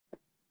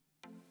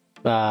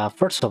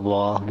First of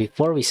all,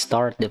 before we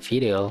start the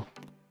video,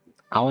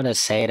 I want to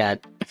say that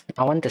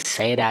I want to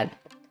say that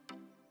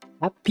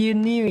Happy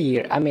New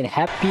Year. I mean,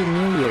 Happy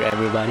New Year,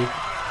 everybody.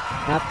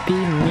 Happy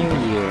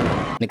New Year.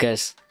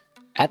 Because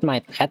at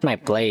my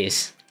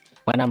place,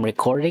 when I'm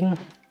recording,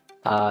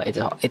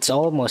 it's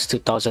almost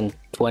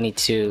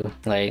 2022.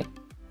 Like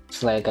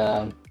it's like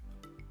 5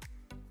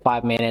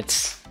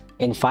 minutes.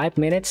 In 5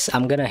 minutes,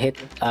 I'm gonna hit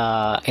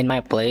in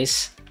my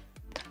place.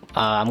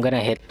 I'm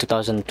gonna hit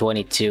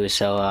 2022.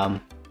 So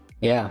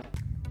yeah.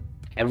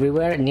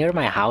 Everywhere near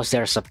my house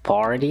there's a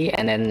party,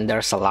 and then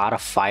there's a lot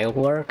of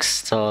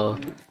fireworks, so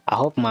I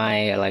hope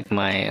my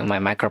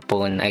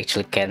microphone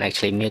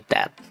can mute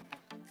that.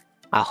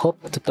 I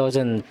hope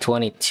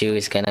 2022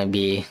 is gonna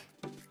be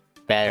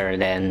better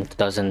than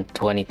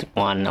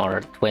 2021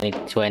 or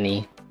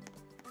 2020,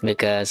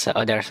 because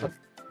there's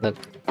the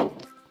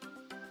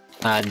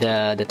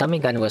Tommy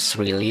gun was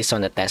released on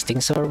the testing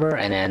server,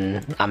 and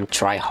then I'm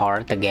try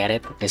hard to get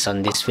it. It's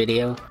on this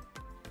video.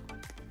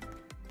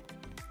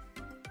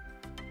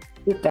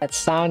 Dude, that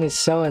sound is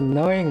so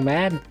annoying,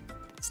 man.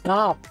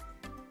 Stop.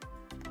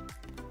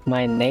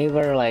 My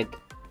neighbor, like,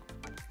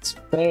 it's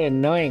very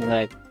annoying.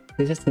 Like,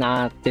 this is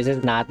not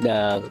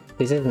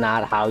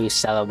how you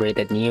celebrate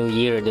the new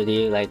year, dude.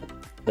 You like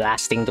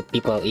blasting to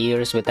people's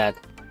ears with that.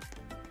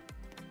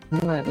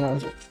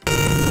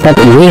 That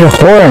weird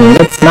horn.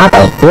 That's not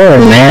a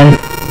horn, man.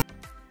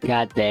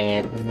 God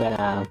dang it.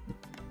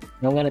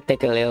 I'm gonna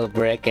take a little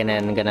break, and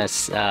then I'm gonna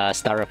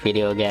start a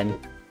video again.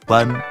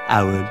 1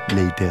 hour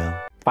later.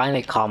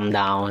 Finally calm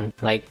down.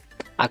 Like,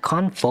 I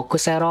can't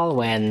focus at all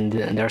when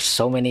there's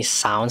so many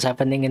sounds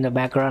happening in the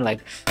background,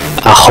 like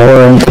a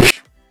horn.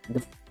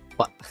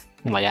 What?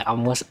 Oh my god,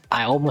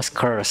 I almost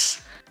curse.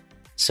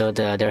 So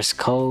there's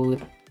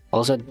code.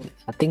 Also,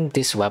 I think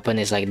this weapon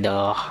is like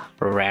the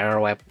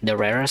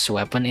rarest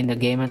weapon in the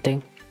game. I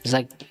think it's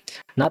like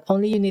not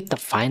only you need to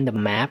find the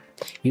map,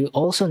 you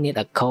also need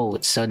a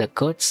code. So the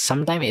code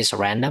sometimes is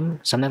random,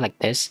 something like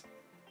this.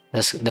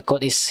 The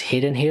code is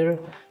hidden here,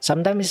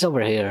 sometimes it's over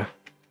here.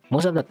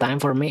 Most of the time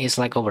for me it's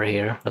like over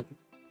here, but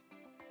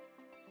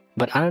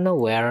I don't know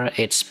where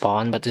it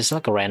spawned, but it's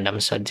like a random.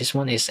 So this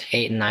one is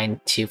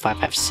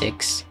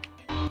 892556.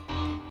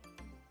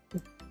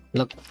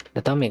 Look,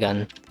 the Tommy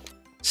gun.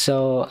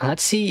 So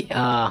let's see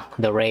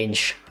the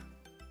range.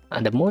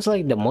 And the most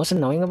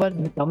annoying about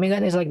the Tommy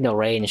gun is like the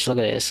range. Look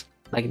at this,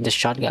 like the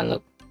shotgun.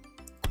 Look,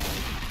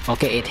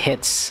 okay, it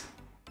hits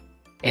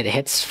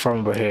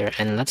from over here.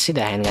 And let's see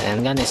the handgun.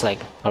 Handgun is like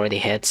already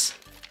hits.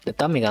 The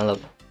Tommy gun,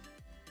 look,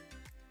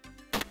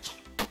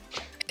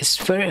 it's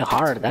very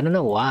hard. I don't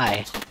know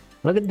why.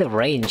 Look at the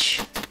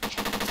range.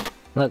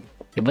 Look,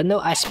 even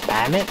though I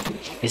spam it,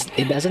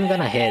 it doesn't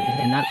gonna hit.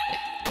 And not.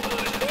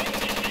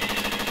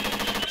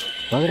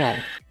 Look at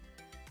that.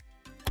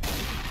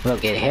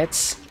 Look, it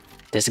hits.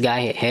 This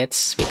guy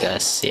hits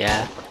because,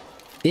 yeah,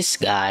 this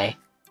guy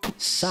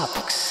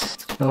sucks.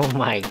 Oh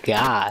my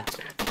god.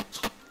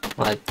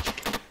 Like,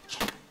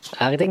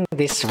 I think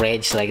this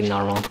range like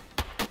normal.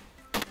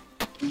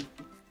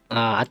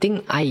 I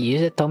think I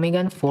use a Tommy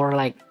gun for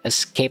like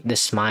escape the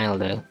smile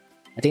though.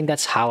 I think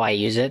that's how I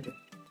use it,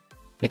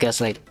 because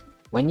like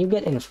when you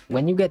get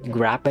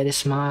grabbed by the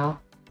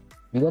smile,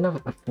 you're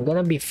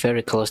gonna be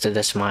very close to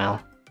the smile.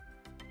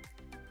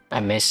 I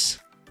miss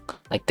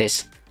like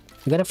this.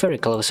 You're gonna very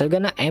close. So you're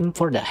gonna aim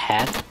for the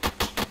head.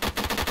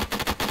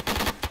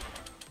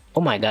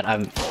 Oh my god,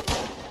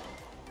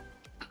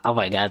 oh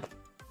my god.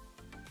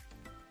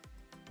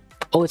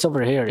 Oh, it's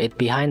over here. It's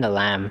behind the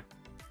lamp.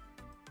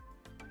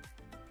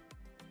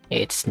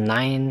 It's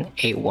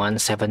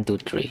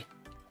 981723.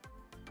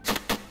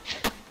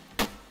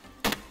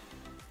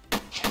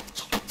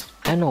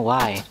 I don't know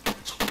why.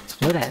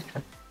 Look at that.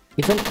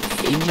 Even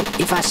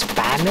if I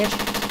spam it,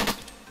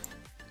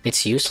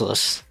 it's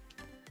useless.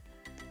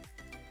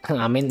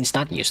 I mean, it's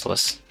not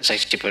useless. It's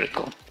actually pretty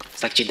cool.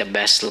 It's actually the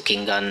best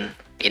looking gun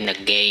in the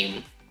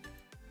game.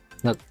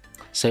 Look,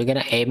 so you're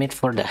gonna aim it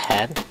for the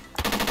head.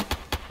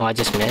 Oh, I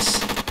just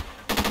missed.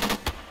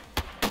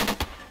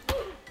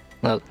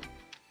 Look.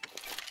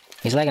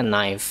 It's like a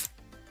knife.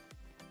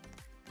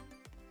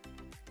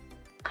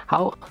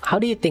 How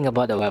do you think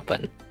about the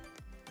weapon?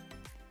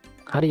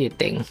 How do you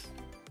think?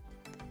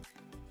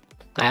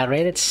 I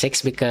rated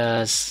 6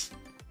 because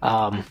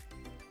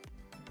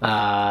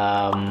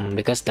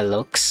because the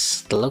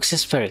looks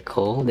is very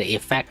cool. The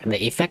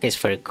effect is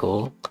very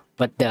cool,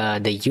 but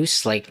the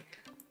use, like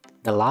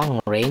the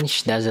long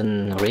range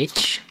doesn't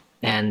reach,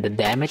 and the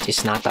damage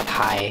is not that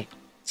high.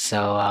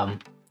 So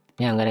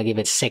yeah, I'm gonna give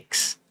it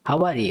 6. How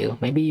about you?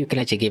 Maybe you can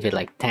actually give it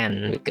like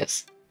 10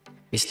 because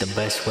it's the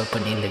best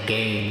weapon in the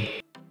game.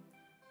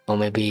 Or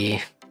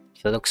maybe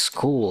it looks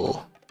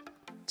cool.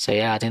 So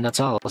yeah, I think that's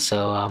all.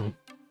 So oh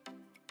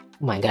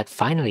my god,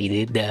 finally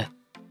dude, the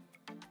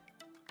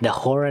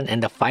horn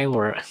and the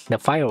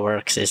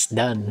fireworks is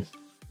done.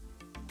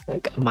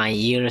 Like, my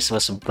ears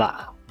was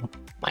black.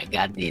 My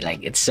god, dude,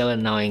 like it's so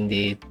annoying,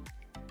 dude.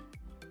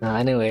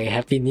 Anyway,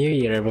 happy new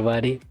year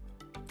everybody.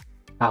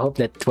 I hope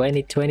that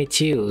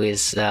 2022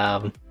 is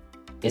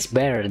is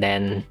better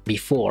than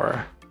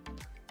before,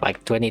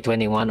 like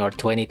 2021 or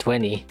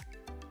 2020.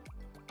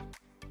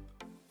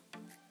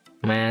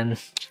 Man.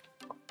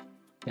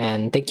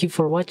 And thank you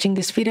for watching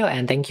this video,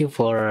 and thank you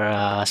for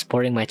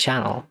supporting my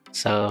channel.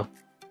 So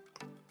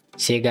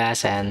see you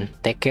guys, and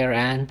take care,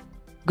 and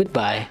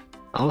goodbye.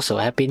 Also,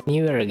 happy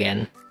new year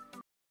again.